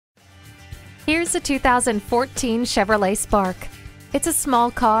Here's a 2014 Chevrolet Spark. It's a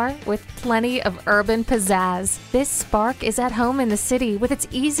small car with plenty of urban pizzazz. This Spark is at home in the city with its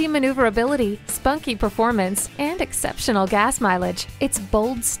easy maneuverability, spunky performance, and exceptional gas mileage. Its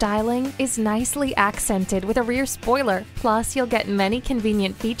bold styling is nicely accented with a rear spoiler. Plus, you'll get many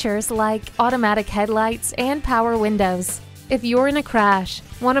convenient features like automatic headlights and power windows. If you're in a crash,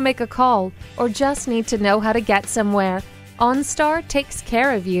 want to make a call, or just need to know how to get somewhere, OnStar takes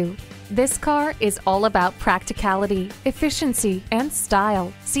care of you. This car is all about practicality, efficiency, and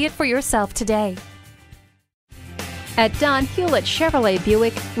style. See it for yourself today. At Don Hewlett Chevrolet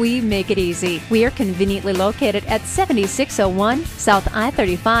Buick, we make it easy. We are conveniently located at 7601 South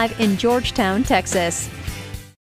I-35 in Georgetown, Texas.